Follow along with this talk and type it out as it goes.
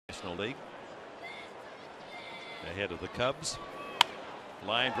National League. Ahead of the Cubs.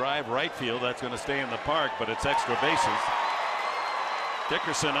 Line drive right field. That's going to stay in the park, but it's extra bases.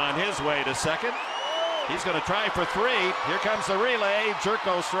 Dickerson on his way to second. He's going to try for 3. Here comes the relay.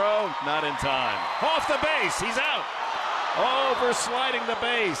 Gyorko's throw, not in time. Off the base. He's out. Oversliding the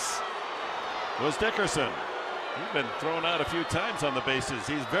base was Dickerson. He's been thrown out a few times on the bases.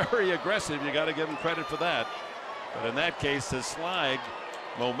 He's very aggressive. You got to give him credit for that. But in that case, his slide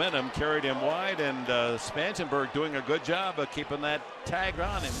momentum carried him wide, and Spangenberg doing a good job of keeping that tag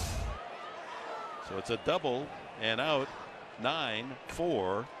on him. So it's a double and out.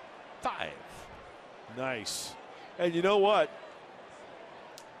 9-4-5. Nice. And you know what?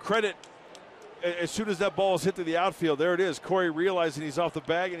 Credit, as soon as that ball is hit to the outfield, there it is. Corey realizing he's off the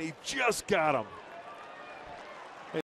bag, and he just got him.